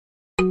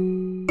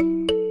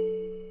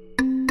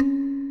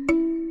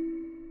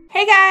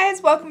Hey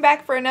guys, welcome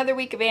back for another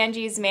week of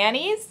Angie's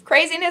Manis.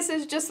 Craziness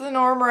is just the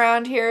norm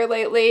around here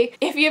lately.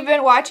 If you've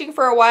been watching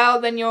for a while,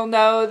 then you'll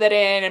know that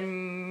in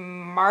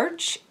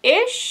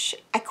March-ish,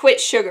 I quit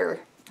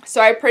sugar.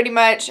 So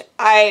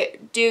I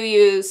do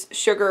use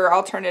sugar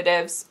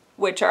alternatives,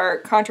 which are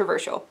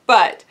controversial,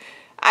 but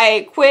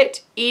I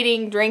quit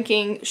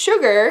drinking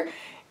sugar.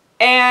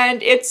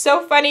 And it's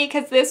so funny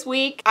because this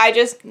week I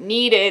just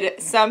needed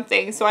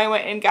something. So I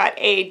went and got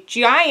a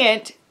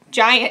giant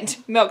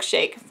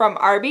milkshake from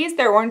Arby's,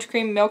 their orange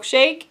cream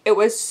milkshake. It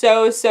was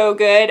so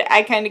good.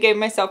 I kind of gave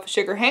myself a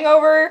sugar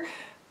hangover,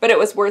 but it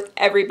was worth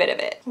every bit of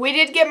it. We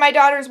did get my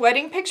daughter's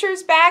wedding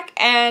pictures back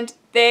and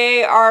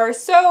they are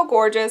so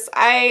gorgeous.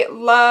 I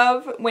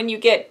love when you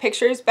get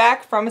pictures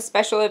back from a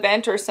special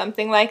event or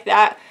something like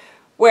that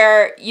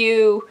where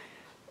you're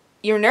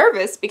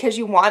nervous because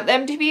you want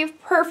them to be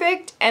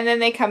perfect and then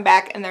they come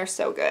back and they're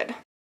so good.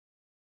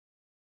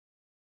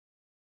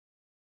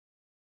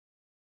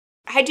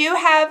 I do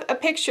have a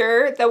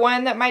picture, the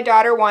one that my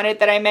daughter wanted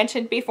that I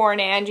mentioned before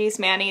in Angie's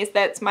Manis.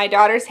 That's my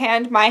daughter's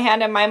hand, my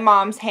hand, and my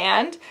mom's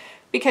hand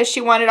because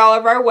she wanted all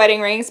of our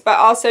wedding rings, but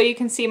also you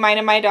can see mine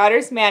and my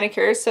daughter's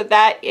manicures. So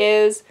that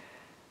is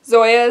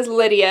Zoya's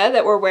Lydia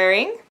that we're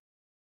wearing.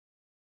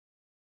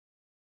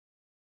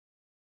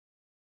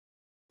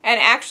 And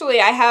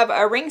actually I have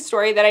a ring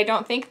story that I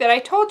don't think that I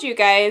told you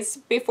guys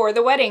before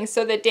the wedding.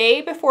 So the day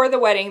before the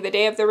wedding, the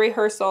day of the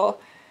rehearsal,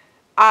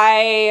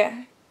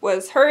 I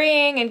was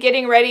hurrying and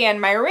getting ready and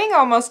my ring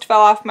almost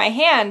fell off my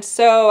hand.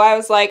 So I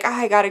was like,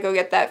 I gotta go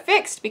get that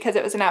fixed because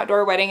it was an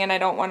outdoor wedding and I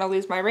don't want to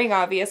lose my ring,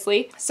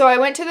 obviously. So I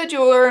went to the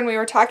jeweler and we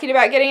were talking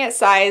about getting it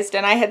sized,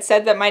 and I had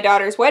said that my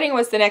daughter's wedding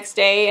was the next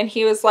day, and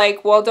he was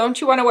like, well,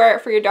 don't you want to wear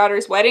it for your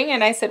daughter's wedding?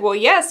 And I said, well,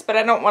 yes, but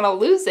I don't want to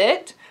lose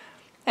it.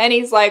 And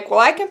he's like, well,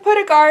 I can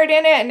put a guard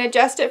in it and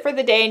adjust it for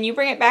the day and you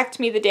bring it back to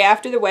me the day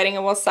after the wedding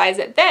and we'll size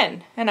it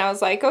then. And I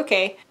was like,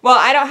 okay. Well,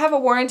 I don't have a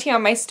warranty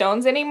on my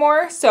stones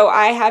anymore, so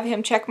I have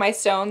him check my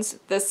stones,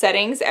 the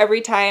settings,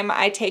 every time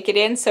I take it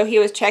in. So he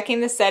was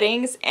checking the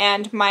settings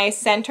and my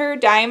center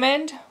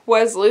diamond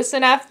was loose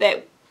enough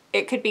that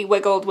it could be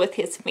wiggled with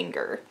his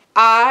finger.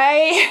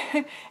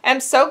 I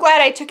am so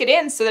glad I took it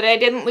in so that I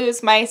didn't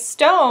lose my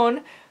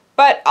stone,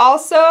 but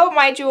also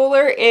my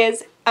jeweler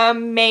is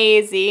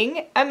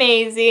amazing.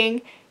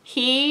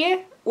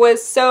 He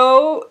was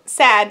so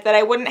sad that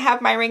I wouldn't have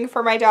my ring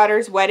for my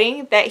daughter's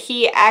wedding that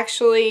he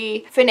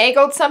actually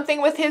finagled something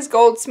with his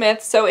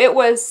goldsmith, so it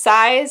was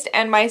sized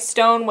and my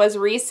stone was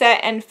reset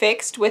and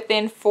fixed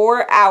within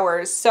 4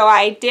 hours. So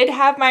I did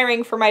have my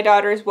ring for my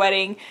daughter's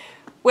wedding,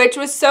 which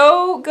was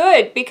so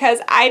good because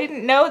I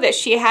didn't know that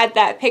she had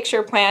that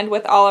picture planned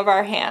with all of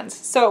our hands.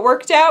 So it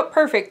worked out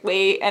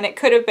perfectly and it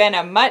could have been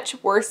a much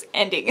worse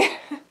ending.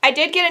 I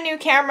did get a new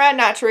camera,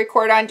 not to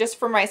record on, just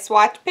for my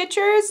swatch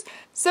pictures.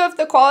 So if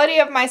the quality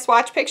of my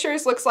swatch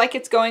pictures looks like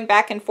it's going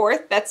back and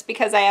forth, that's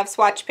because I have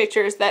swatch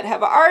pictures that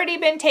have already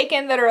been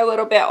taken that are a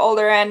little bit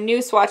older and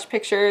new swatch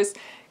pictures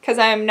because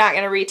I'm not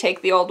going to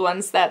retake the old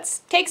ones. That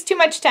takes too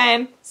much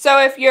time.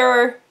 So if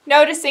you're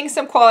noticing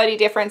some quality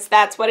difference,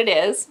 that's what it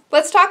is.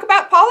 Let's talk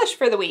about polish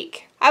for the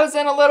week. I was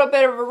in a little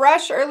bit of a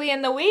rush early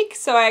in the week,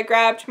 so I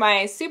grabbed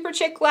my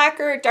Superchic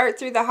Lacquer Dart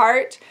Through the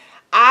Heart.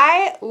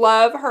 I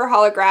love her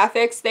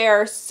holographics. They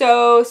are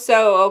so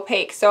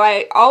opaque, so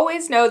I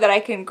always know that I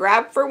can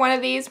grab for one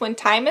of these when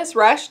time is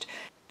rushed.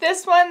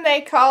 This one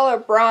they call a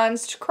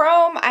bronzed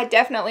chrome. I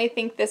definitely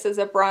think this is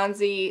a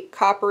bronzy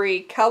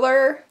coppery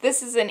color.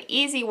 This is an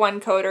easy one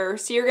coater,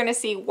 so you're going to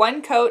see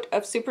one coat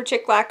of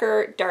Superchic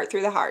Lacquer Dart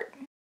Through the Heart.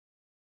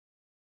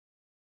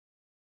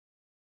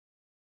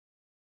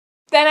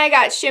 Then I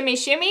got Shimmy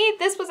Shimmy.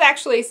 This was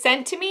actually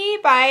sent to me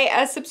by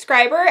a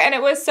subscriber and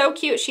it was so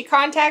cute. She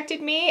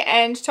contacted me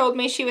and told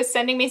me she was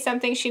sending me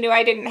something she knew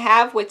I didn't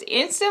have, which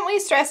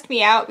instantly stressed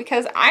me out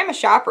because I'm a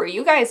shopper.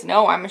 You guys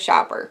know I'm a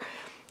shopper.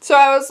 So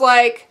I was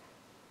like,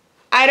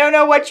 I don't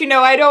know what you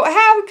know I don't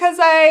have because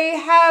I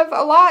have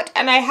a lot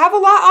and I have a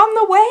lot on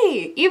the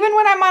way. Even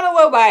when I'm on a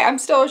low buy, I'm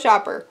still a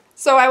shopper.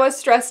 So I was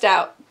stressed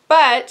out.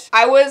 But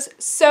I was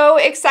so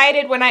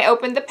excited when I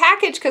opened the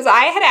package because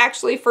I had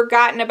actually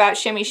forgotten about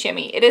Shimmy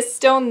Shimmy. It is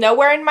still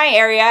nowhere in my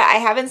area. I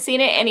haven't seen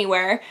it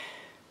anywhere.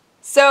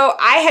 So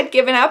I had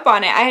given up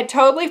on it. I had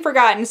totally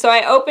forgotten. So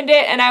I opened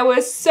it and I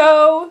was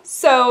so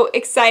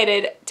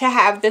excited to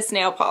have this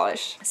nail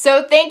polish.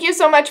 So thank you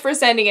so much for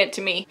sending it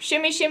to me.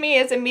 Shimmy Shimmy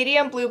is a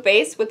medium blue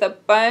base with a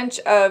bunch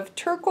of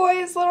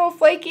turquoise little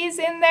flakies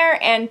in there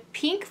and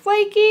pink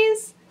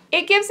flakies.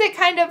 It gives it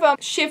kind of a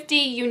shifty,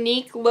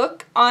 unique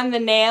look on the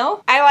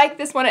nail. I like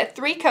this one at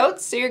 3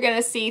 coats, so you're going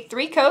to see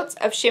 3 coats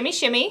of Shimmy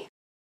Shimmy.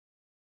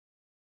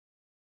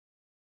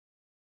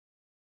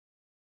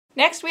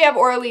 Next we have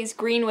Orly's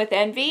Green with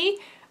Envy.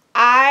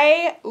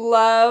 I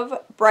love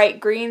bright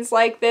greens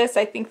like this.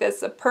 I think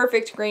that's a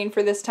perfect green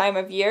for this time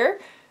of year.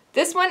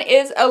 This one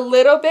is a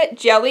little bit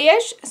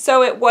jellyish,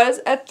 so it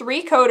was a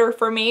 3-coater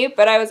for me,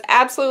 but I was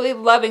absolutely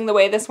loving the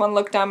way this one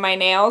looked on my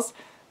nails.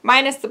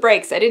 minus the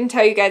breaks. I didn't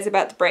tell you guys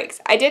about the breaks.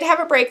 I did have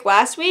a break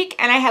last week,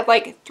 and I had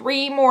like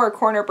 3 more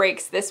corner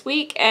breaks this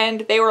week,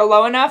 and they were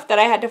low enough that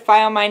I had to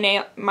file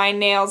my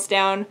nails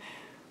down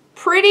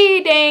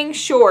pretty dang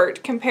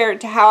short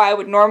compared to how I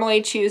would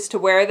normally choose to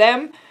wear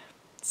them.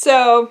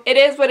 So it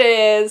is what it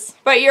is,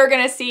 but you're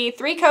gonna see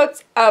 3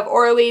 coats of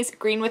Orly's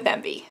Green with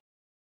Envy.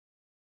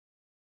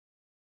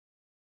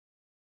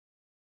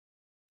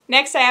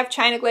 Next I have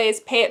China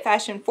Glaze Pay It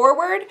Fashion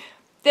Forward.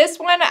 This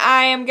one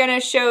I am going to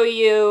show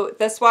you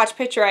the swatch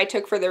picture I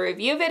took for the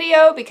review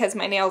video because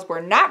my nails were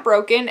not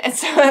broken and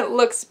so it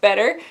looks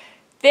better.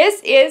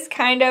 This is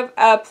kind of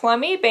a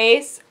plummy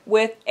base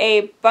with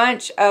a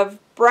bunch of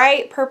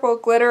bright purple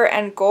glitter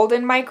and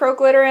golden micro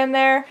glitter in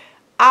there.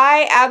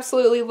 I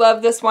absolutely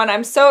love this one.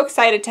 I'm so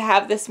excited to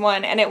have this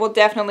one, and it will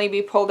definitely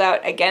be pulled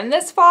out again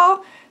this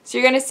fall. So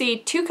you're going to see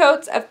 2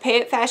 coats of Pay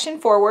It Fashion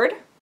Forward.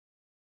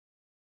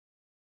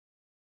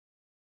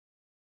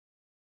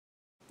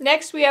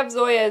 Next we have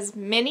Zoya's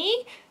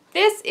Minnie.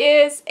 This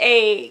is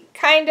a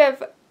kind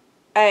of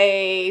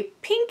a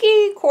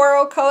pinky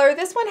coral color.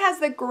 This one has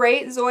the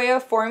great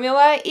Zoya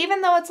formula. Even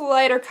though it's a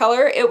lighter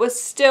color, it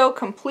was still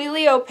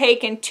completely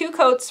opaque in 2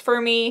 coats for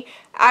me.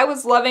 I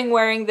was loving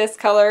wearing this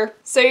color.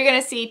 So you're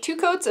going to see 2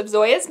 coats of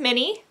Zoya's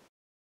Minnie.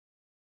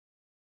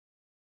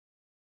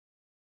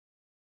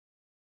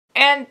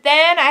 And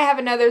then I have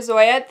another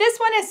Zoya. This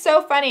one is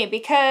so funny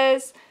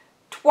because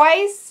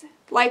twice,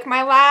 like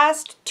my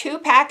last 2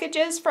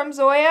 packages from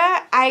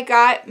Zoya, I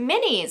got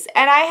minis,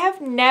 and I have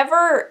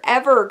never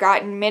ever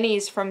gotten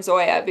minis from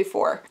Zoya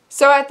before.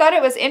 So I thought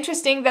it was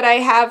interesting that I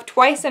have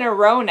twice in a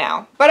row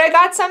now. But I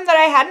got some that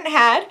I hadn't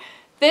had.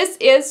 This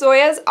is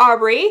Zoya's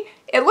Aubrey.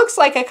 It looks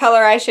like a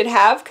color I should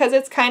have because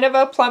it's kind of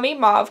a plummy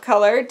mauve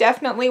color.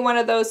 Definitely one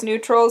of those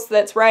neutrals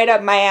that's right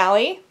up my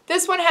alley.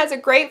 This one has a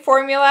great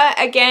formula.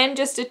 Again,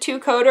 just a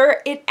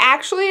 2-coater. It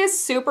actually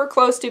is super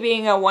close to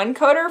being a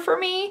 1-coater for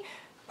me.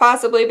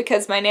 Possibly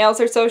because my nails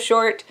are so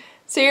short.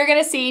 So you're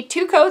going to see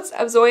 2 coats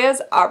of Zoya's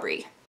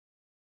Aubrey.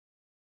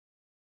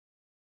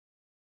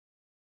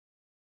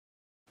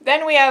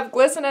 Then we have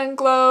Glisten and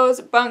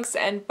Glow's Bunks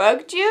and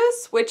Bug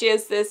Juice, which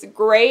is this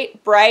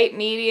great bright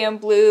medium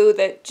blue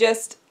that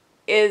just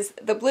is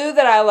the blue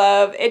that I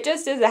love. It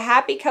just is a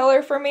happy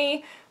color for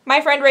me. My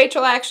friend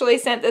Rachel actually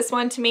sent this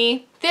one to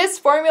me. This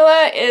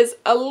formula is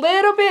a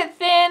little bit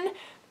thin,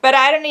 but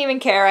I don't even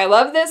care. I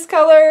love this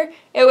color.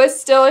 It was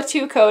still a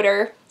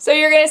 2-coater. So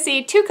you're going to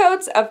see 2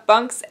 coats of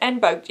Bunks and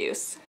Bug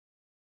Juice.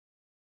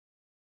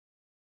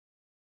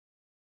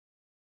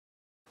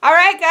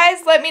 Alright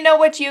guys, let me know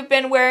what you've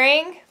been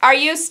wearing. Are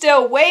you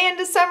still way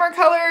into summer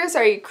colors?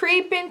 Are you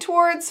creeping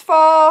towards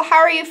fall? How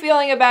are you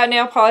feeling about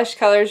nail polish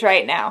colors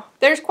right now?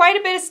 There's quite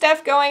a bit of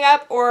stuff going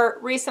up or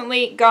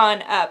recently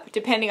gone up,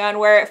 depending on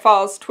where it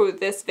falls to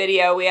this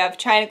video. We have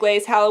China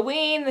Glaze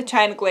Halloween, the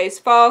China Glaze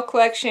Fall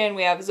collection,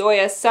 we have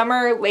Zoya's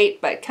Summer, late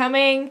but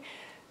coming.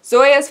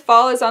 Zoya's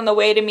Fall is on the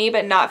way to me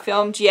but not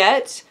filmed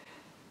yet.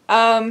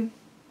 I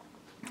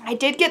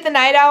did get the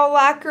Night Owl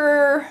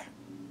Lacquer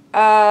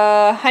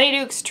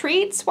Honeyduke's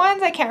Treats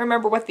ones. I can't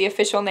remember what the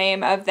official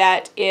name of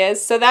that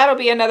is, so that'll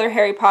be another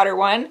Harry Potter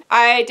one.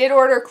 I did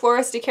order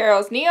Cloris de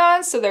Carol's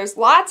Neons, so there's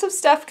lots of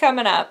stuff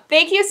coming up.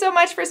 Thank you so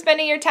much for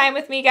spending your time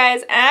with me,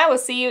 guys, and I will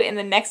see you in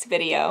the next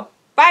video.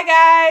 Bye,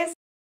 guys!